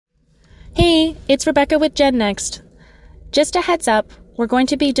Hey, it's Rebecca with Gen Next. Just a heads up, we're going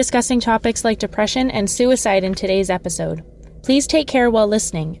to be discussing topics like depression and suicide in today's episode. Please take care while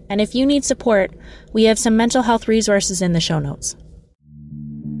listening, and if you need support, we have some mental health resources in the show notes.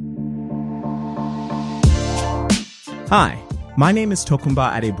 Hi, my name is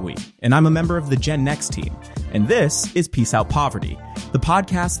Tokunba Adebui, and I'm a member of the Gen Next team. And this is Peace Out Poverty, the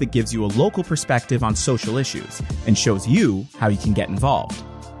podcast that gives you a local perspective on social issues and shows you how you can get involved.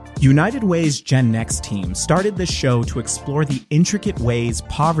 United Way's Gen Next team started this show to explore the intricate ways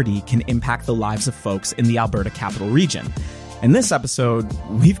poverty can impact the lives of folks in the Alberta Capital Region. In this episode,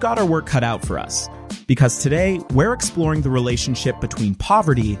 we've got our work cut out for us, because today we're exploring the relationship between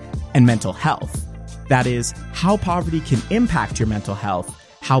poverty and mental health. That is, how poverty can impact your mental health,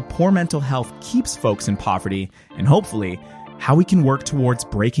 how poor mental health keeps folks in poverty, and hopefully, how we can work towards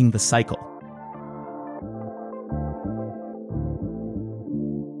breaking the cycle.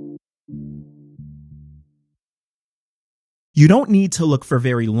 You don't need to look for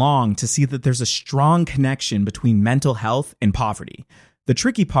very long to see that there's a strong connection between mental health and poverty. The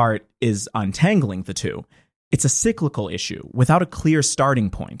tricky part is untangling the two. It's a cyclical issue without a clear starting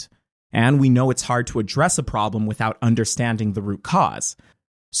point. And we know it's hard to address a problem without understanding the root cause.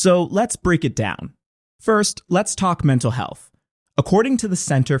 So let's break it down. First, let's talk mental health. According to the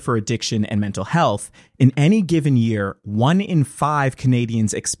Centre for Addiction and Mental Health, in any given year, 1 in 5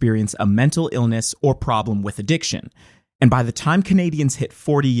 Canadians experience a mental illness or problem with addiction. And by the time Canadians hit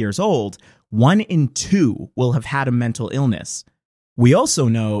 40 years old, 1 in 2 will have had a mental illness. We also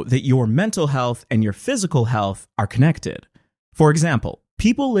know that your mental health and your physical health are connected. For example,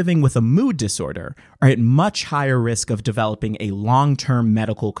 people living with a mood disorder are at much higher risk of developing a long-term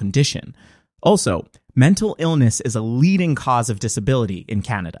medical condition. Also, mental illness is a leading cause of disability in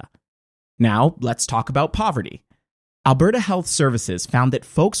Canada. Now, let's talk about poverty. Alberta Health Services found that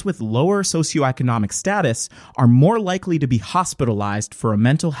folks with lower socioeconomic status are more likely to be hospitalized for a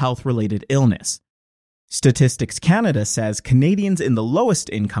mental health-related illness. Statistics Canada says Canadians in the lowest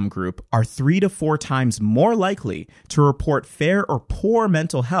income group are 3 to 4 times more likely to report fair or poor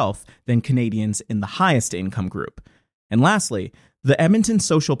mental health than Canadians in the highest income group. And lastly, the Edmonton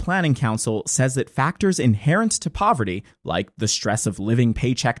Social Planning Council says that factors inherent to poverty, like the stress of living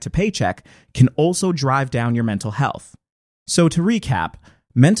paycheck to paycheck, can also drive down your mental health. So to recap,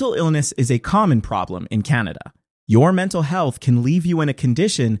 mental illness is a common problem in Canada. Your mental health can leave you in a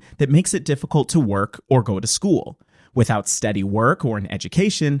condition that makes it difficult to work or go to school. Without steady work or an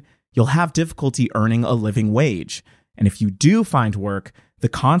education, you'll have difficulty earning a living wage. And if you do find work, the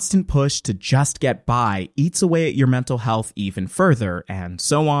constant push to just get by eats away at your mental health even further, and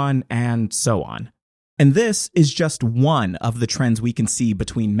so on and so on. And this is just one of the trends we can see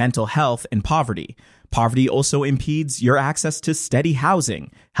between mental health and poverty. Poverty also impedes your access to steady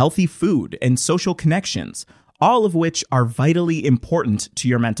housing, healthy food, and social connections, all of which are vitally important to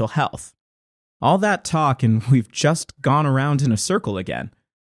your mental health. All that talk, and we've just gone around in a circle again.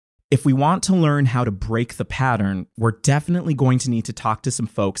 If we want to learn how to break the pattern, we're definitely going to need to talk to some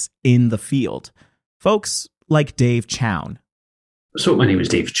folks in the field. Folks like Dave Chown. So my name is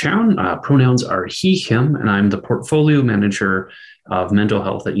Dave Chown. Pronouns are he, him, and I'm the portfolio manager of mental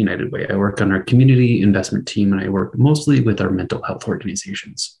health at United Way. I work on our community investment team, and I work mostly with our mental health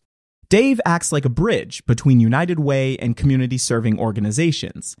organizations. Dave acts like a bridge between United Way and community-serving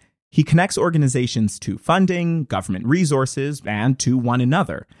organizations. He connects organizations to funding, government resources, and to one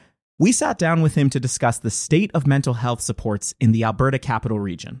another. We sat down with him to discuss the state of mental health supports in the Alberta Capital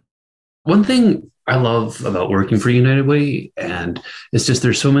Region. One thing I love about working for United Way, and it's just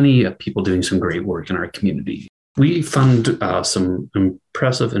there's so many people doing some great work in our community. We fund some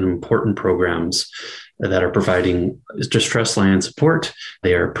impressive and important programs that are providing distress line support.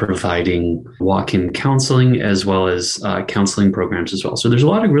 They are providing walk-in counseling as well as counseling programs as well. So there's a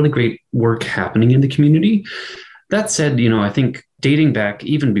lot of really great work happening in the community. That said, I think dating back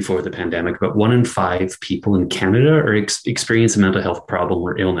even before the pandemic, about 1 in 5 people in Canada are experience a mental health problem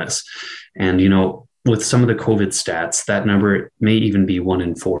or illness. And, with some of the COVID stats, that number may even be 1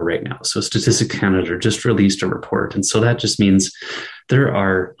 in 4 right now. So Statistics Canada just released a report. And so that just means there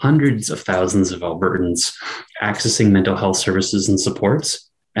are hundreds of thousands of Albertans accessing mental health services and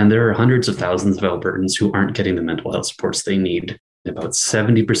supports. And there are hundreds of thousands of Albertans who aren't getting the mental health supports they need. About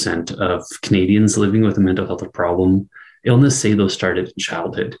 70% of Canadians living with a mental health problem illness say those started in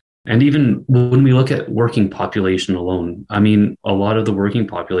childhood. And even when we look at working population alone, a lot of the working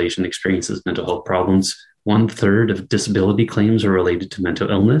population experiences mental health problems. 1/3 of disability claims are related to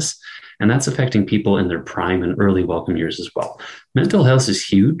mental illness, and that's affecting people in their prime and early welcome years as well. Mental health is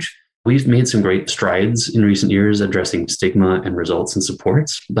huge. We've made some great strides in recent years addressing stigma and results and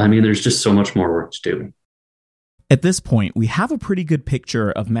supports. But I mean, there's just so much more work to do. At this point, we have a pretty good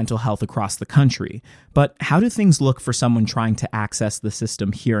picture of mental health across the country, but how do things look for someone trying to access the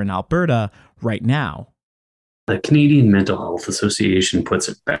system here in Alberta right now? The Canadian Mental Health Association puts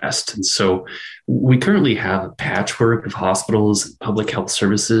it best. And so we currently have a patchwork of hospitals, public health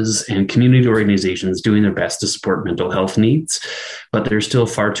services, and community organizations doing their best to support mental health needs. But there's still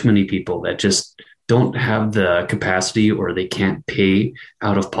far too many people that just don't have the capacity or they can't pay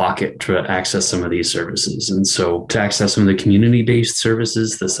out of pocket to access some of these services. And so to access some of the community-based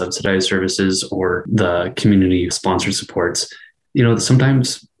services, the subsidized services, or the community-sponsored supports,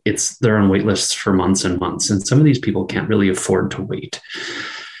 sometimes they're on wait lists for months and months, and some of these people can't really afford to wait.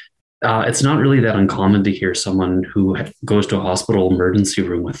 It's not really that uncommon to hear someone who goes to a hospital emergency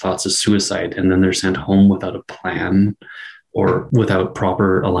room with thoughts of suicide, and then they're sent home without a plan or without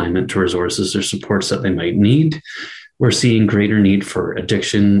proper alignment to resources or supports that they might need. We're seeing greater need for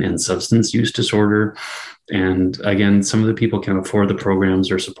addiction and substance use disorder. And again, some of the people can't afford the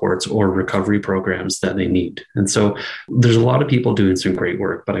programs or supports or recovery programs that they need. And so there's a lot of people doing some great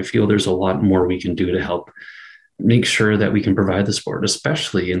work, but I feel there's a lot more we can do to help make sure that we can provide the support,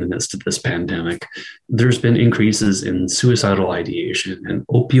 especially in the midst of this pandemic. There's been increases in suicidal ideation and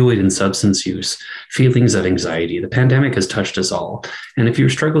opioid and substance use, feelings of anxiety. The pandemic has touched us all. And if you're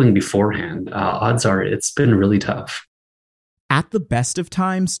struggling beforehand, odds are it's been really tough. At the best of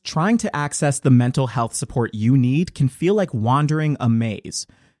times, trying to access the mental health support you need can feel like wandering a maze.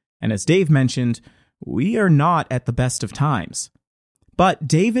 And as Dave mentioned, we are not at the best of times. But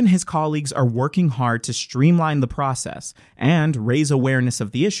Dave and his colleagues are working hard to streamline the process and raise awareness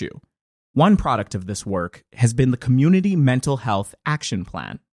of the issue. One product of this work has been the Community Mental Health Action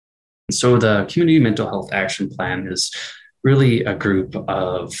Plan. So the Community Mental Health Action Plan is really a group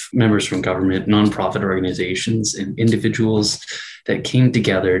of members from government, nonprofit organizations, and individuals that came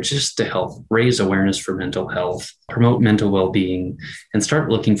together just to help raise awareness for mental health, promote mental well-being, and start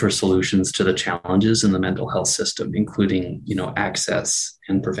looking for solutions to the challenges in the mental health system, including, access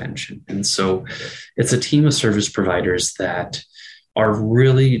and prevention. And so it's a team of service providers that are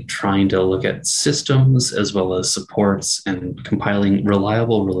really trying to look at systems as well as supports and compiling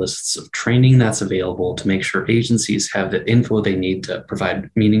reliable lists of training that's available to make sure agencies have the info they need to provide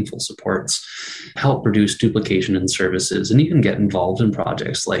meaningful supports, help reduce duplication in services, and even get involved in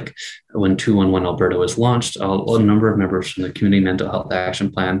projects like when 211 Alberta was launched, a number of members from the Community Mental Health Action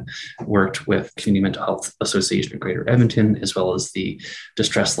Plan worked with Community Mental Health Association of Greater Edmonton, as well as the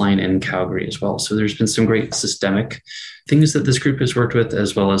Distress Line in Calgary as well. So there's been some great systemic things that this group has worked with,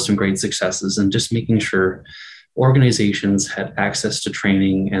 as well as some great successes, and just making sure organizations had access to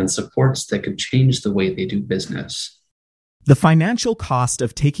training and supports that could change the way they do business. The financial cost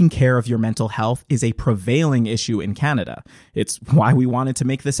of taking care of your mental health is a prevailing issue in Canada. It's why we wanted to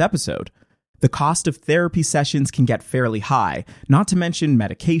make this episode. The cost of therapy sessions can get fairly high, not to mention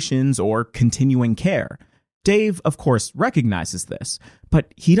medications or continuing care. Dave, of course, recognizes this,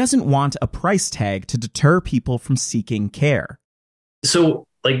 but he doesn't want a price tag to deter people from seeking care. So,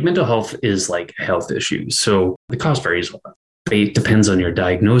 mental health is like a health issue. So the cost varies a lot. It depends on your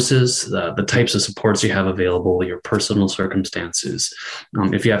diagnosis, the types of supports you have available, your personal circumstances.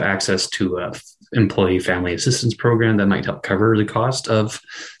 If you have access to an employee family assistance program, that might help cover the cost of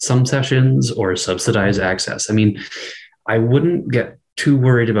some sessions or subsidize access. I mean, I wouldn't get too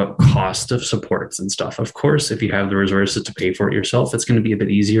worried about cost of supports and stuff. Of course, if you have the resources to pay for it yourself, it's going to be a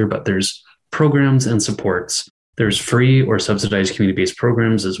bit easier, but there's programs and supports. There's free or subsidized community-based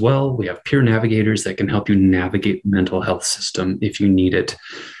programs as well. We have peer navigators that can help you navigate the mental health system if you need it.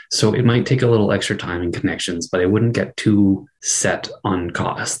 So it might take a little extra time and connections, but I wouldn't get too set on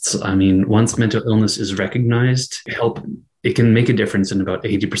costs. I mean, once mental illness is recognized, it can make a difference in about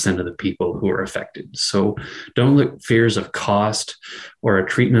 80% of the people who are affected. So don't let fears of cost or a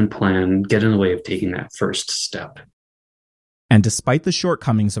treatment plan get in the way of taking that first step. And despite the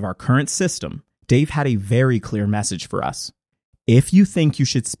shortcomings of our current system, Dave had a very clear message for us. If you think you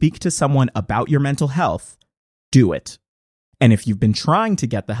should speak to someone about your mental health, do it. And if you've been trying to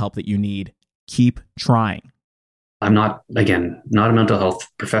get the help that you need, keep trying. I'm not a mental health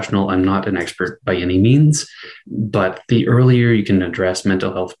professional. I'm not an expert by any means, but the earlier you can address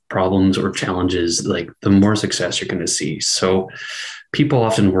mental health problems or challenges, the more success you're going to see. So people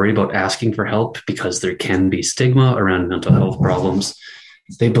often worry about asking for help because there can be stigma around mental health problems.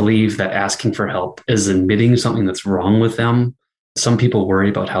 They believe that asking for help is admitting something that's wrong with them. Some people worry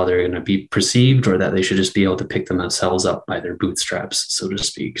about how they're going to be perceived or that they should just be able to pick themselves up by their bootstraps, so to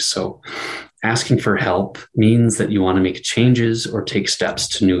speak. So Asking for help means that you want to make changes or take steps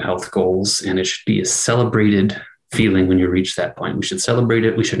to new health goals, and it should be a celebrated feeling when you reach that point. We should celebrate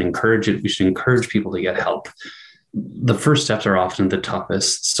it. We should encourage it. We should encourage people to get help. The first steps are often the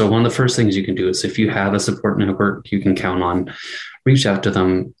toughest. So one of the first things you can do is, if you have a support network you can count on, reach out to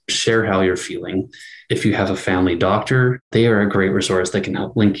them, share how you're feeling. If you have a family doctor, they are a great resource that can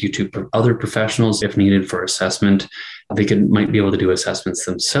help link you to other professionals if needed for assessment. They might be able to do assessments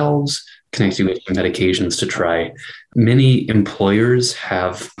themselves, connect you with medications to try. Many employers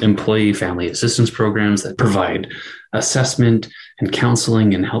have employee family assistance programs that provide assessment and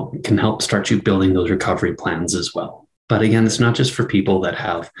counseling and can help start you building those recovery plans as well. But again, it's not just for people that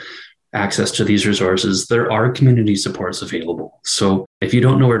have access to these resources. There are community supports available. So if you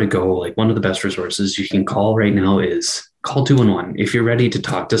don't know where to go, like, one of the best resources you can call right now is call 211. If you're ready to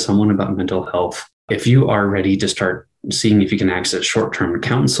talk to someone about mental health, if you are ready to start seeing if you can access short-term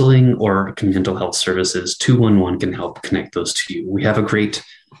counseling or mental health services, 211 can help connect those to you. We have a great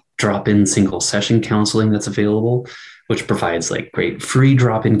drop-in single session counseling that's available, which provides like great free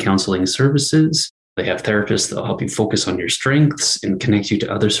drop-in counseling services. They have therapists that will help you focus on your strengths and connect you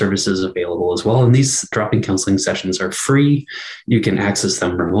to other services available as well. And these drop-in counseling sessions are free. You can access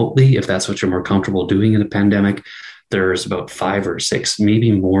them remotely if that's what you're more comfortable doing in a pandemic. There's about 5 or 6,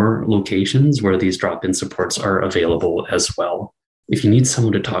 maybe more locations where these drop-in supports are available as well. If you need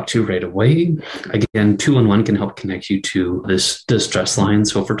someone to talk to right away, again, 211 can help connect you to this distress line.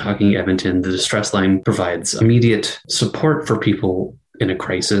 So if we're talking Edmonton, the distress line provides immediate support for people in a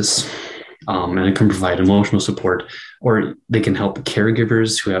crisis. And it can provide emotional support, or they can help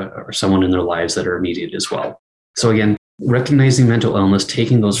caregivers who or someone in their lives that are immediate as well. So again, recognizing mental illness,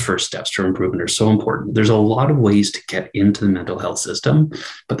 taking those first steps to improvement are so important. There's a lot of ways to get into the mental health system,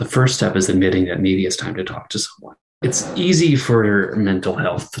 but the first step is admitting that maybe it's time to talk to someone. It's easy for mental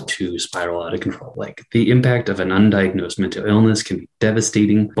health to spiral out of control. Like, the impact of an undiagnosed mental illness can be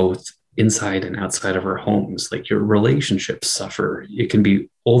devastating, both inside and outside of our homes. Like, your relationships suffer. It can be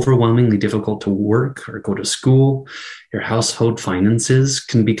overwhelmingly difficult to work or go to school. Your household finances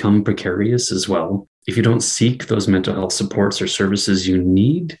can become precarious as well. If you don't seek those mental health supports or services you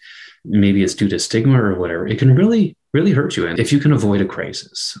need, maybe it's due to stigma or whatever, it can really, really hurt you. And if you can avoid a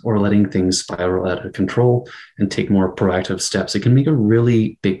crisis or letting things spiral out of control and take more proactive steps, it can make a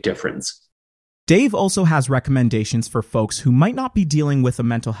really big difference. Dave also has recommendations for folks who might not be dealing with a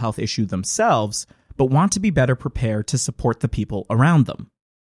mental health issue themselves, but want to be better prepared to support the people around them.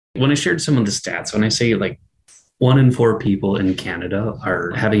 When I shared some of the stats, when I say like 1 in 4 people in Canada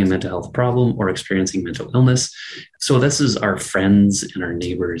are having a mental health problem or experiencing mental illness. So this is our friends and our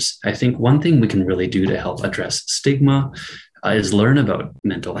neighbors. I think one thing we can really do to help address stigma is learn about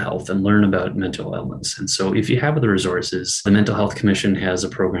mental health and learn about mental illness. And so if you have the resources, the Mental Health Commission has a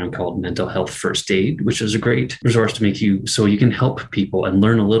program called Mental Health First Aid, which is a great resource to make you so you can help people and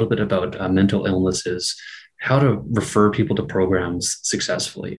learn a little bit about mental illnesses, how to refer people to programs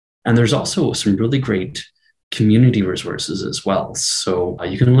successfully. And there's also some really great community resources as well. So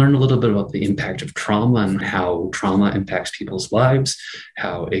you can learn a little bit about the impact of trauma and how trauma impacts people's lives,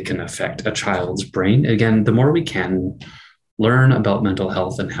 how it can affect a child's brain. Again, the more we can learn about mental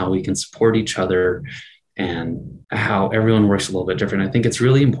health and how we can support each other and how everyone works a little bit different, I think it's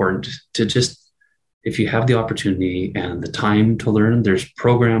really important to just, if you have the opportunity and the time to learn, there's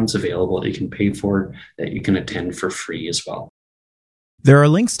programs available that you can pay for that you can attend for free as well. There are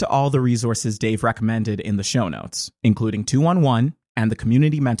links to all the resources Dave recommended in the show notes, including 211 and the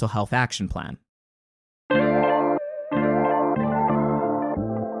Community Mental Health Action Plan.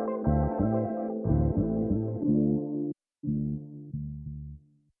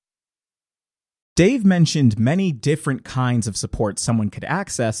 Dave mentioned many different kinds of support someone could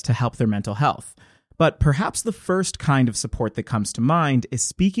access to help their mental health, but perhaps the first kind of support that comes to mind is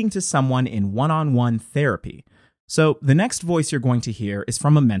speaking to someone in one-on-one therapy. So the next voice you're going to hear is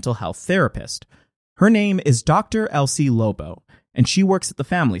from a mental health therapist. Her name is Dr. Elsie Lobo, and she works at the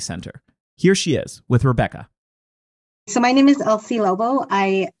Family Center. Here she is with Rebecca. So my name is Elsie Lobo.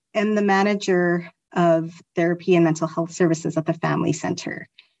 I am the manager of therapy and mental health services at the Family Center.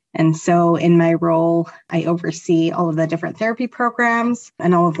 And so in my role, I oversee all of the different therapy programs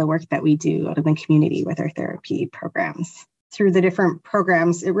and all of the work that we do out in the community with our therapy programs. Through the different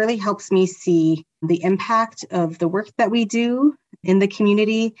programs, it really helps me see the impact of the work that we do in the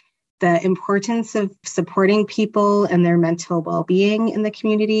community, the importance of supporting people and their mental well-being in the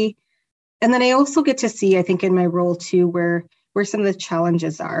community. And then I also get to see, I think in my role too, where some of the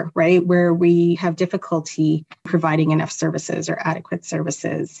challenges are, right? Where we have difficulty providing enough services or adequate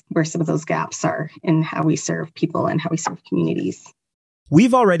services, where some of those gaps are in how we serve people and how we serve communities.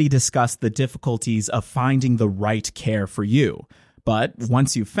 We've already discussed the difficulties of finding the right care for you. But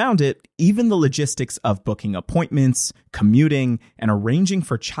once you've found it, even the logistics of booking appointments, commuting, and arranging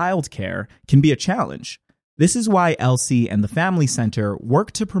for childcare can be a challenge. This is why Elsie and the Family Center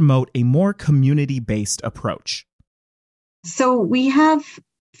work to promote a more community-based approach. So we have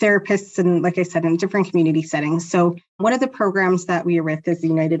therapists, and like I said, in different community settings. So one of the programs that we are with is the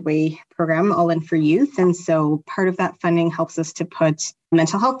United Way program, All In for Youth. And so part of that funding helps us to put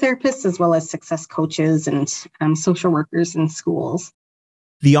mental health therapists as well as success coaches and social workers in schools.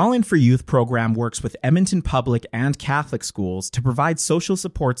 The All In for Youth program works with Edmonton Public and Catholic schools to provide social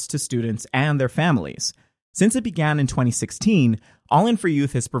supports to students and their families. Since it began in 2016, All In for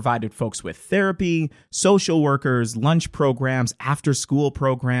Youth has provided folks with therapy, social workers, lunch programs, after-school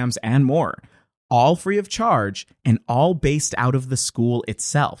programs, and more, all free of charge and all based out of the school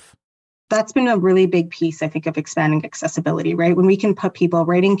itself. That's been a really big piece, I think, of expanding accessibility, right? When we can put people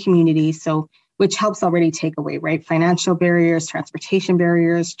right in communities, which helps already take away, right? Financial barriers, transportation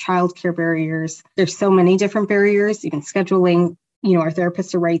barriers, childcare barriers. There's so many different barriers, even scheduling. Our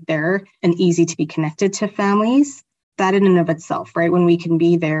therapists are right there and easy to be connected to families. That in and of itself, right? When we can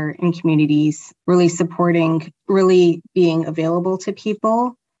be there in communities, really supporting, really being available to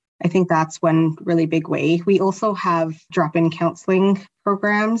people, I think that's one really big way. We also have drop-in counseling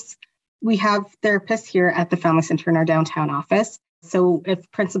programs. We have therapists here at the Family Center in our downtown office. So if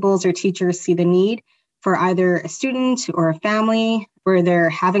principals or teachers see the need for either a student or a family where they're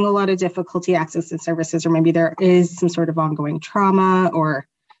having a lot of difficulty accessing services, or maybe there is some sort of ongoing trauma or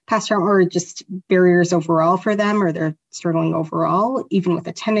past trauma or just barriers overall for them, or they're struggling overall, even with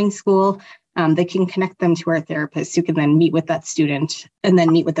attending school, they can connect them to our therapists who can then meet with that student and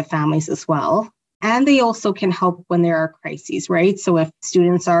then meet with the families as well. And they also can help when there are crises, right? So if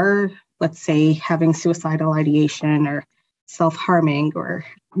students are, let's say, having suicidal ideation or self-harming, or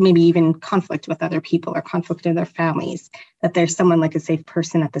maybe even conflict with other people or conflict in their families, that there's someone like a safe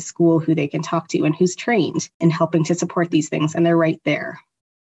person at the school who they can talk to and who's trained in helping to support these things, and they're right there.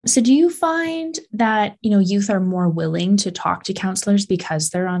 So do you find that, youth are more willing to talk to counselors because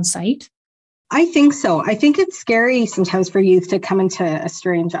they're on site? I think so. I think it's scary sometimes for youth to come into a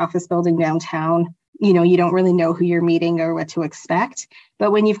strange office building downtown. You don't really know who you're meeting or what to expect.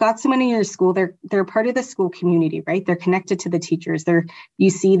 But when you've got someone in your school, they're part of the school community, right? They're connected to the teachers. You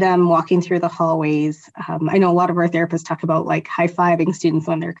see them walking through the hallways. I know a lot of our therapists talk about like high-fiving students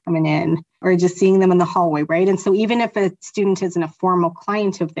when they're coming in, or just seeing them in the hallway, right? And so even if a student isn't a formal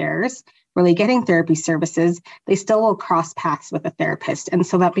client of theirs, really getting therapy services, they still will cross paths with a therapist. And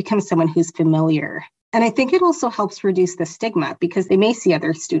so that becomes someone who's familiar. And I think it also helps reduce the stigma, because they may see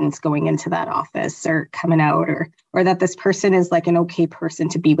other students going into that office or coming out, or that this person is like an okay person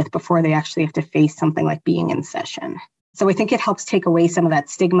to be with before they actually have to face something like being in session. So I think it helps take away some of that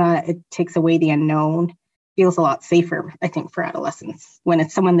stigma. It takes away the unknown. Feels a lot safer, I think, for adolescents when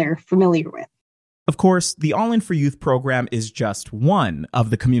it's someone they're familiar with. Of course, the All In for Youth program is just one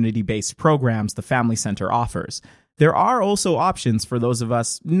of the community-based programs the Family Center offers. There are also options for those of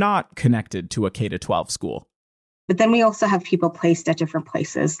us not connected to a K-12 school. But then we also have people placed at different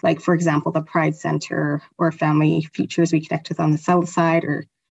places, like, for example, the Pride Center or Family Futures we connect with on the south side, or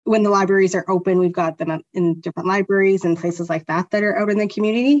when the libraries are open, we've got them in different libraries and places like that are out in the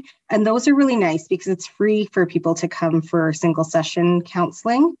community. And those are really nice because it's free for people to come for single session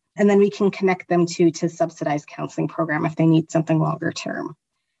counseling. And then we can connect them to subsidized counseling program if they need something longer term.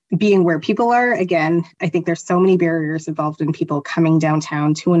 Being where people are, again, I think there's so many barriers involved in people coming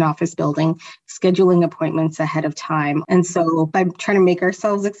downtown to an office building, scheduling appointments ahead of time. And so by trying to make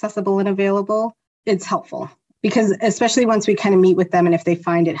ourselves accessible and available, it's helpful. Because especially once we kind of meet with them, and if they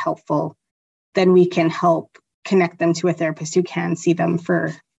find it helpful, then we can help connect them to a therapist who can see them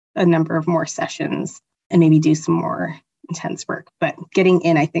for a number of more sessions and maybe do some more intense work. But getting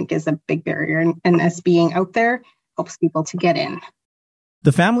in, I think, is a big barrier. And us being out there helps people to get in.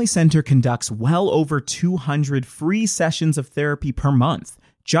 The Family Center conducts well over 200 free sessions of therapy per month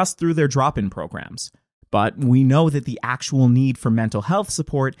just through their drop-in programs. But we know that the actual need for mental health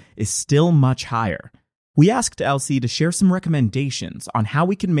support is still much higher. We asked Elsie to share some recommendations on how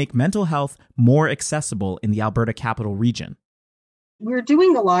we can make mental health more accessible in the Alberta Capital Region. We're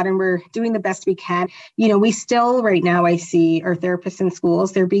doing a lot and we're doing the best we can. We still, right now, I see our therapists in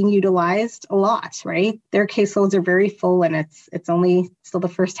schools, they're being utilized a lot, right? Their caseloads are very full and it's only still the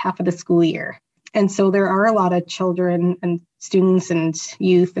first half of the school year. And so there are a lot of children and students and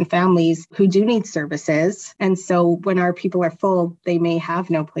youth and families who do need services. And so when our people are full, they may have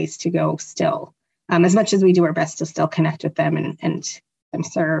no place to go still, as much as we do our best to still connect with them and them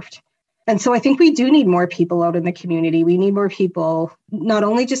served. And so I think we do need more people out in the community. We need more people, not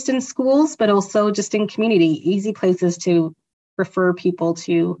only just in schools, but also just in community, easy places to refer people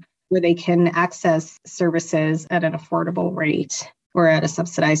to where they can access services at an affordable rate or at a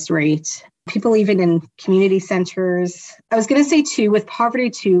subsidized rate. People even in community centers. I was going to say too, with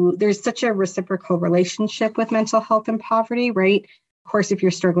poverty too, there's such a reciprocal relationship with mental health and poverty, right? Of course, if you're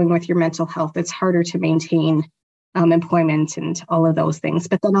struggling with your mental health, it's harder to maintain employment and all of those things.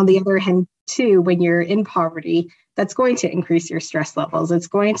 But then on the other hand, too, when you're in poverty, that's going to increase your stress levels. It's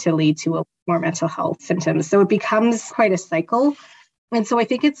going to lead to more mental health symptoms. So it becomes quite a cycle. And so I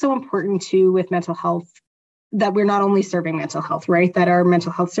think it's so important too with mental health that we're not only serving mental health, right? That our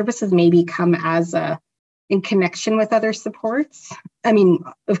mental health services maybe come as in connection with other supports. I mean,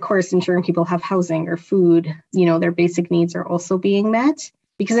 of course, ensuring people have housing or food, their basic needs are also being met.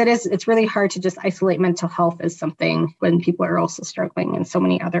 Because it's really hard to just isolate mental health as something when people are also struggling in so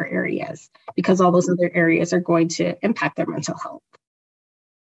many other areas, because all those other areas are going to impact their mental health.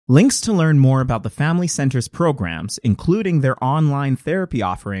 Links to learn more about the Family Center's programs, including their online therapy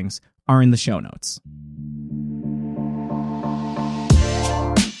offerings, are in the show notes.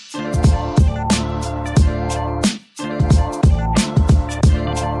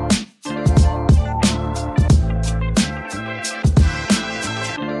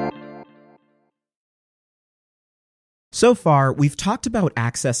 So far, we've talked about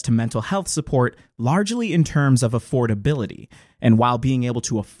access to mental health support largely in terms of affordability. And while being able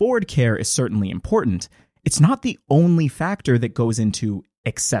to afford care is certainly important, it's not the only factor that goes into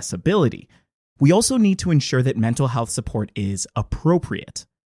accessibility. We also need to ensure that mental health support is appropriate.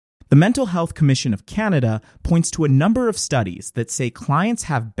 The Mental Health Commission of Canada points to a number of studies that say clients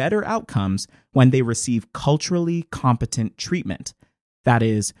have better outcomes when they receive culturally competent treatment. That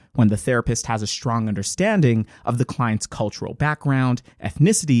is, when the therapist has a strong understanding of the client's cultural background,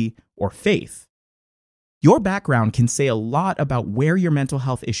 ethnicity, or faith. Your background can say a lot about where your mental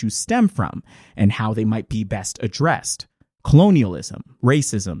health issues stem from and how they might be best addressed. Colonialism,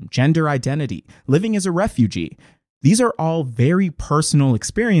 racism, gender identity, living as a refugee. These are all very personal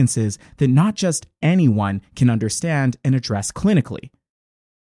experiences that not just anyone can understand and address clinically.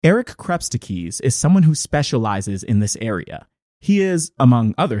 Eric Krepstikes is someone who specializes in this area. He is,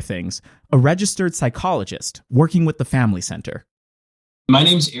 among other things, a registered psychologist working with the Family Center. My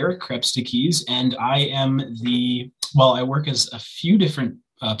name's Eric Krepstikes, and I work as a few different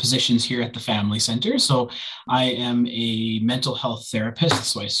positions here at the Family Center. So I am a mental health therapist,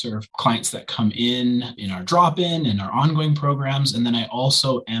 so I serve clients that come in our drop-in and our ongoing programs, and then I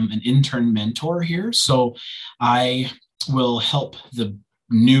also am an intern mentor here. So I will help the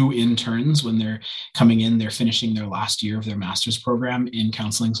new interns when they're coming in, they're finishing their last year of their master's program in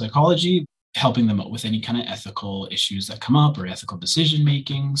counseling psychology, helping them out with any kind of ethical issues that come up or ethical decision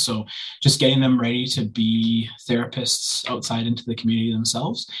making. So just getting them ready to be therapists outside into the community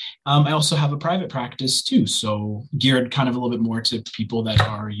themselves. I also have a private practice too, so geared kind of a little bit more to people that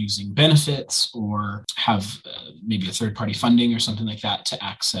are using benefits or have maybe a third-party funding or something like that to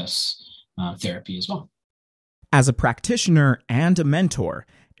access therapy as well. As a practitioner and a mentor,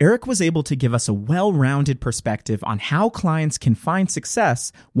 Eric was able to give us a well-rounded perspective on how clients can find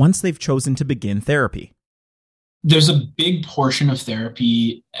success once they've chosen to begin therapy. There's a big portion of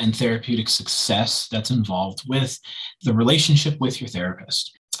therapy and therapeutic success that's involved with the relationship with your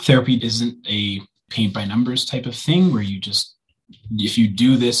therapist. Therapy isn't a paint by numbers type of thing where if you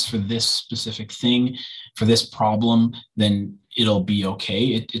do this for this specific thing, for this problem, then it'll be okay.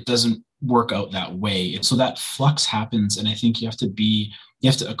 It doesn't work out that way. So that flux happens, and I think you have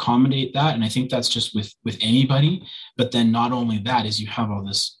to accommodate that. And I think that's just with anybody. But then not only that is you have all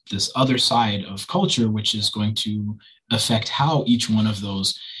this other side of culture, which is going to affect how each one of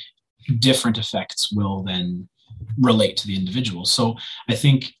those different effects will then relate to the individual. So I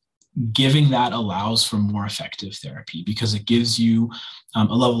think giving that allows for more effective therapy because it gives you a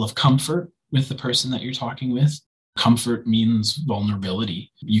level of comfort with the person that you're talking with. Comfort means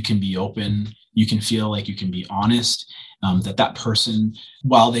vulnerability. You can be open. You can feel like you can be honest, that person,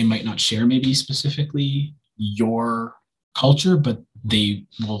 while they might not share maybe specifically your culture, but they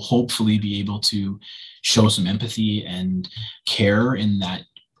will hopefully be able to show some empathy and care in that,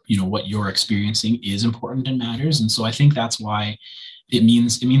 what you're experiencing is important and matters. And so I think that's why it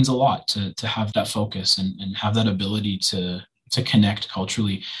means a lot to have that focus and have that ability to connect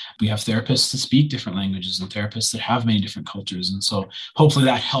culturally. We have therapists that speak different languages and therapists that have many different cultures. And so hopefully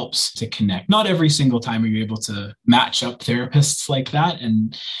that helps to connect. Not every single time are you able to match up therapists like that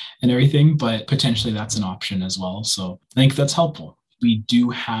and everything, but potentially that's an option as well. So I think that's helpful. We do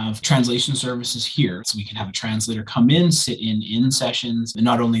have translation services here. So we can have a translator come in, sit in sessions. And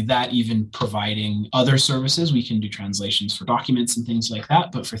not only that, even providing other services. We can do translations for documents and things like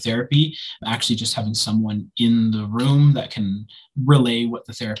that. But for therapy, actually just having someone in the room that can relay what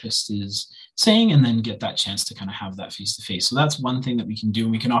the therapist is saying and then get that chance to kind of have that face-to-face. So that's one thing that we can do.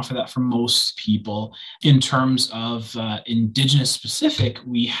 And we can offer that for most people. In terms of Indigenous specific,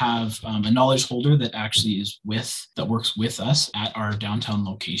 we have a knowledge holder that actually that works with us at our downtown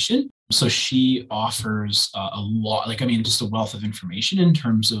location. So she offers a lot, just a wealth of information in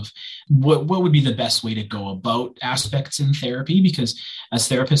terms of what would be the best way to go about aspects in therapy. Because as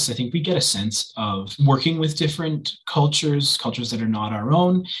therapists, I think we get a sense of working with different cultures that are not our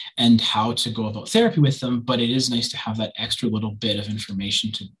own, and how to go about therapy with them. But it is nice to have that extra little bit of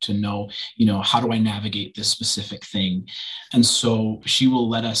information to know, how do I navigate this specific thing? And so she will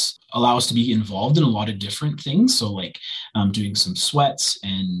allow us to be involved in a lot of different things. So doing some sweats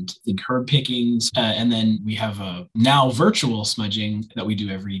and herb pickings. And then we have a now virtual smudging that we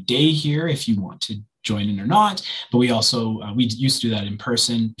do every day here if you want to join in or not. But we also, we used to do that in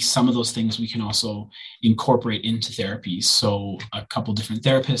person. Some of those things we can also incorporate into therapy. So a couple different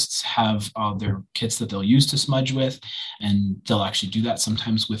therapists have their kits that they'll use to smudge with, and they'll actually do that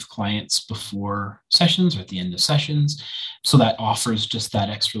sometimes with clients before sessions or at the end of sessions. So that offers just that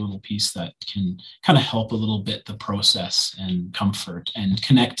extra little piece that can kind of help a little bit the process and comfort and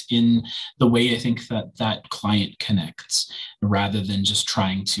connect in the way I think that client connects, rather than just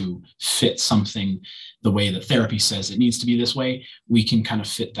trying to fit something the way that therapy says it needs to be this way. We can kind of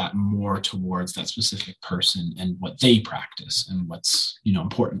fit that more towards that specific person and what they practice and what's,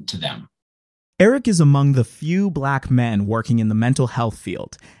 important to them. Eric is among the few Black men working in the mental health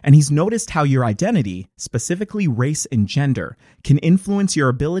field, and he's noticed how your identity, specifically race and gender, can influence your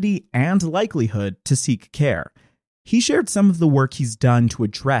ability and likelihood to seek care. He shared some of the work he's done to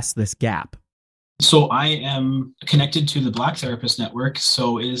address this gap. So I am connected to the Black Therapist Network.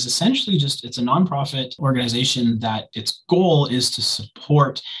 So it is essentially it's a nonprofit organization that its goal is to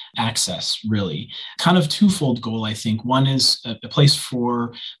support access, really. Kind of twofold goal, I think. One is a place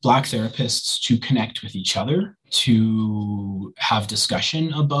for Black therapists to connect with each other, to have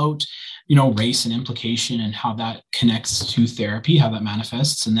discussion about, race and implication and how that connects to therapy, how that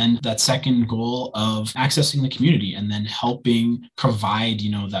manifests. And then that second goal of accessing the community and then helping provide,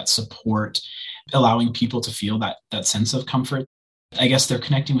 that support, allowing people to feel that sense of comfort. I guess they're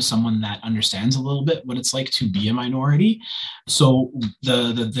connecting with someone that understands a little bit what it's like to be a minority. So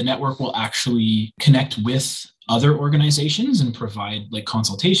the network will actually connect with other organizations and provide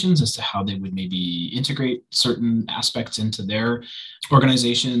consultations as to how they would maybe integrate certain aspects into their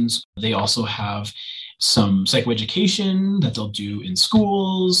organizations. They also have some psychoeducation that they'll do in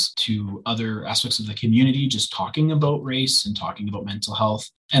schools, to other aspects of the community, just talking about race and talking about mental health.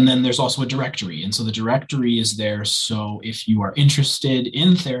 And then there's also a directory. And so the directory is there. So if you are interested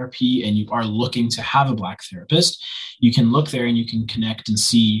in therapy and you are looking to have a Black therapist, you can look there and you can connect and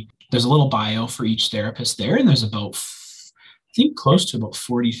see. There's a little bio for each therapist there. And there's about, I think, close to about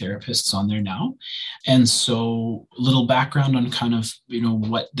 40 therapists on there now. And so a little background on kind of,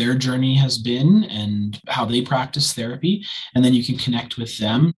 what their journey has been and how they practice therapy. And then you can connect with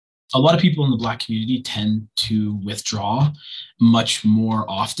them. A lot of people in the Black community tend to withdraw much more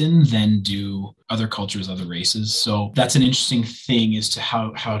often than do other cultures, other races. So that's an interesting thing, as to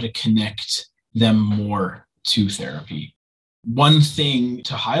how to connect them more to therapy. One thing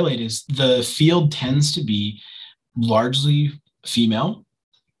to highlight is the field tends to be largely female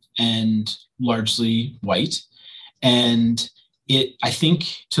and largely white. And I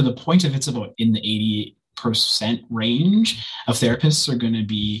think to the point of it's about in the 88% range of therapists are going to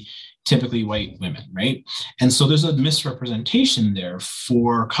be typically white women, right? And so there's a misrepresentation there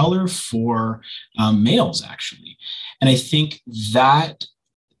for color, for males, actually. And I think that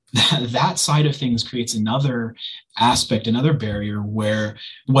side of things creates another aspect, another barrier, where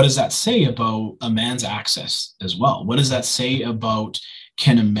what does that say about a man's access as well? What does that say about,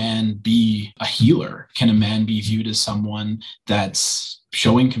 can a man be a healer? Can a man be viewed as someone that's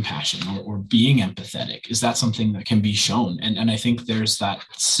showing compassion or being empathetic? Is that something that can be shown? And I think there's that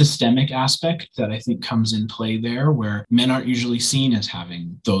systemic aspect that I think comes in play there, where men aren't usually seen as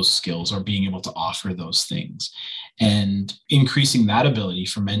having those skills or being able to offer those things. And increasing that ability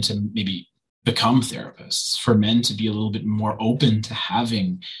for men to maybe become therapists, for men to be a little bit more open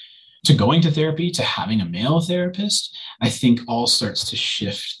to going to therapy, to having a male therapist, I think all starts to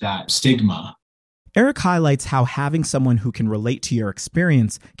shift that stigma. Eric highlights how having someone who can relate to your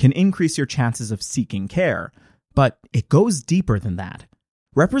experience can increase your chances of seeking care, but it goes deeper than that.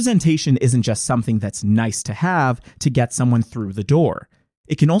 Representation isn't just something that's nice to have to get someone through the door.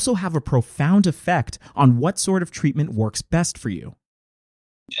 It can also have a profound effect on what sort of treatment works best for you.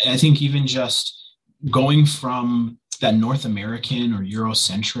 I think even just going from that North American or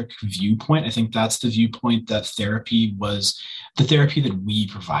Eurocentric viewpoint, I think that's the viewpoint that the therapy that we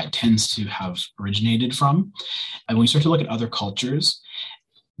provide tends to have originated from. And when we start to look at other cultures,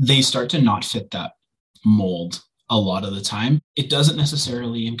 they start to not fit that mold a lot of the time. It doesn't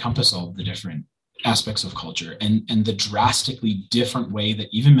necessarily encompass all of the different aspects of culture and the drastically different way that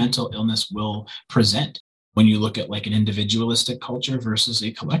even mental illness will present. When you look at like an individualistic culture versus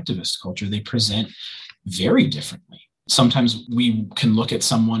a collectivist culture, they present very differently. Sometimes we can look at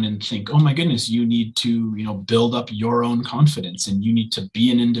someone and think, oh my goodness, you need to, build up your own confidence, and you need to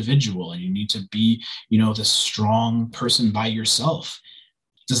be an individual, and you need to be, this strong person by yourself.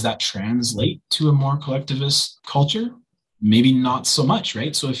 Does that translate to a more collectivist culture? Maybe not so much,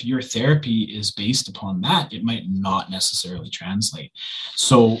 right? So if your therapy is based upon that, it might not necessarily translate.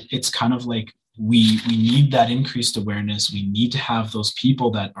 So it's kind of like we need that increased awareness. We need to have those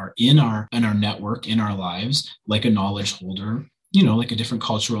people that are in our network, in our lives, like a knowledge holder, like a different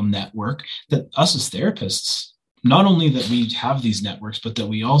cultural network, that us as therapists, not only that we have these networks, but that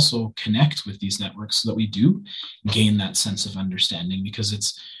we also connect with these networks so that we do gain that sense of understanding, because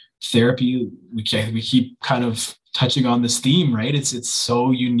it's therapy. We keep kind of touching on this theme, right? It's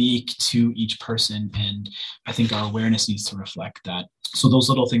so unique to each person. And I think our awareness needs to reflect that. So those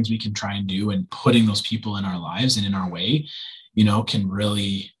little things we can try and do, and putting those people in our lives and in our way, can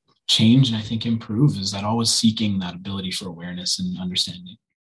really change and I think improve. Is that always seeking that ability for awareness and understanding.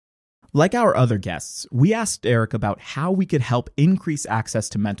 Like our other guests, we asked Eric about how we could help increase access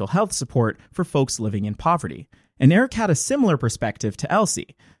to mental health support for folks living in poverty. And Eric had a similar perspective to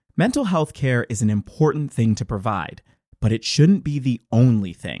Elsie. Mental health care is an important thing to provide, but it shouldn't be the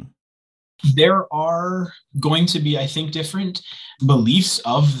only thing. There are going to be, I think, different beliefs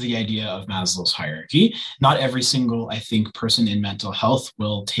of the idea of Maslow's hierarchy. Not every single, I think, person in mental health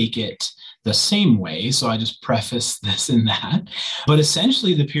will take it the same way. So I just preface this in that. But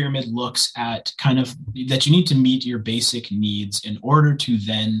essentially, the pyramid looks at kind of that you need to meet your basic needs in order to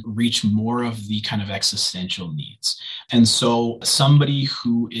then reach more of the kind of existential needs. And so somebody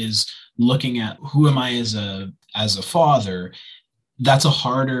who is looking at who am I as a father, that's a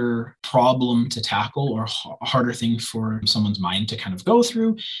harder problem to tackle, or a harder thing for someone's mind to kind of go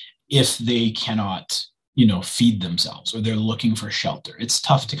through if they cannot, feed themselves, or they're looking for shelter. It's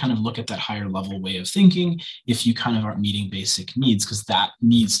tough to kind of look at that higher level way of thinking if you kind of aren't meeting basic needs, because that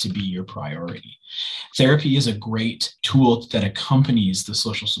needs to be your priority. Therapy is a great tool that accompanies the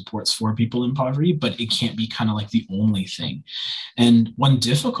social supports for people in poverty, but it can't be kind of like the only thing. And one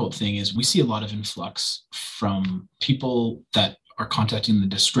difficult thing is we see a lot of influx from people that are contacting the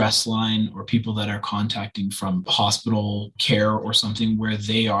distress line, or people that are contacting from hospital care or something, where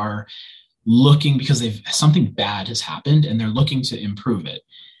they are looking because something bad has happened and they're looking to improve it.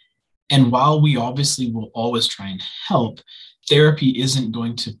 And while we obviously will always try and help, therapy isn't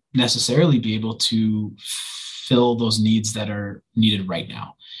going to necessarily be able to fill those needs that are needed right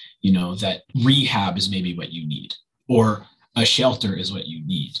now. That rehab is maybe what you need, or a shelter is what you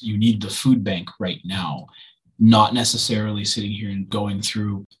need. You need the food bank right now, not necessarily sitting here and going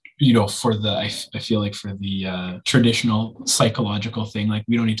through, I feel like for the traditional psychological thing, like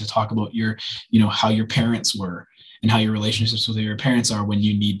we don't need to talk about how your parents were and how your relationships with your parents are when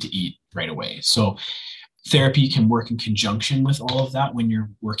you need to eat right away. So therapy can work in conjunction with all of that when you're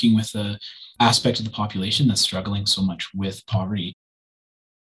working with a aspect of the population that's struggling so much with poverty.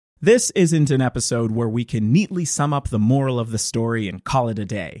 This isn't an episode where we can neatly sum up the moral of the story and call it a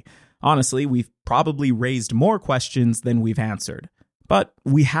day. Honestly, we've probably raised more questions than we've answered. But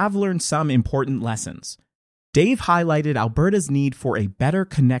we have learned some important lessons. Dave highlighted Alberta's need for a better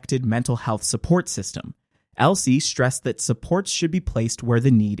connected mental health support system. Elsie stressed that supports should be placed where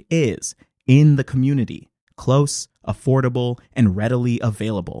the need is, in the community, close, affordable, and readily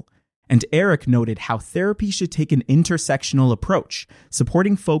available. And Eric noted how therapy should take an intersectional approach,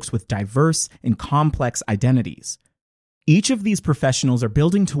 supporting folks with diverse and complex identities. Each of these professionals are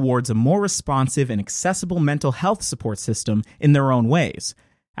building towards a more responsive and accessible mental health support system in their own ways.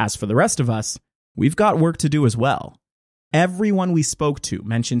 As for the rest of us, we've got work to do as well. Everyone we spoke to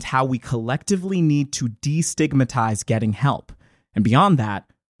mentioned how we collectively need to destigmatize getting help. And beyond that,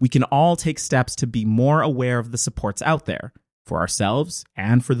 we can all take steps to be more aware of the supports out there, for ourselves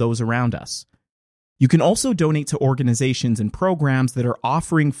and for those around us. You can also donate to organizations and programs that are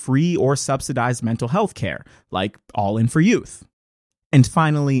offering free or subsidized mental health care, like All In for Youth. And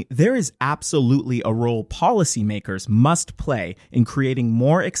finally, there is absolutely a role policymakers must play in creating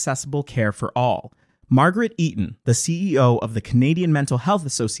more accessible care for all. Margaret Eaton, the CEO of the Canadian Mental Health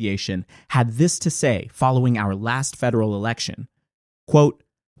Association, had this to say following our last federal election. Quote,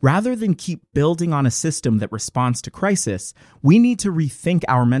 "Rather than keep building on a system that responds to crisis, we need to rethink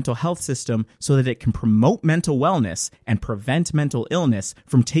our mental health system so that it can promote mental wellness and prevent mental illness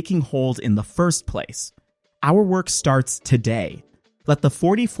from taking hold in the first place. Our work starts today. Let the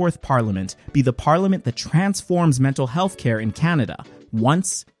 44th Parliament be the parliament that transforms mental health care in Canada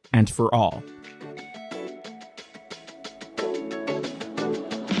once and for all."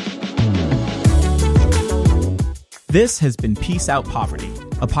 This has been Peace Out Poverty,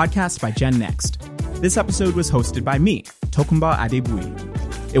 a podcast by Gen Next. This episode was hosted by me, Tokunboh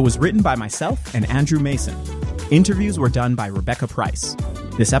Adebui. It was written by myself and Andrew Mason. Interviews were done by Rebecca Price.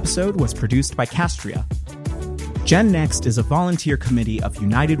 This episode was produced by Castria. Gen Next is a volunteer committee of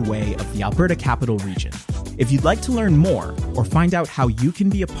United Way of the Alberta Capital Region. If you'd like to learn more or find out how you can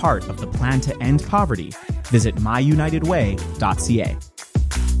be a part of the plan to end poverty, visit myunitedway.ca.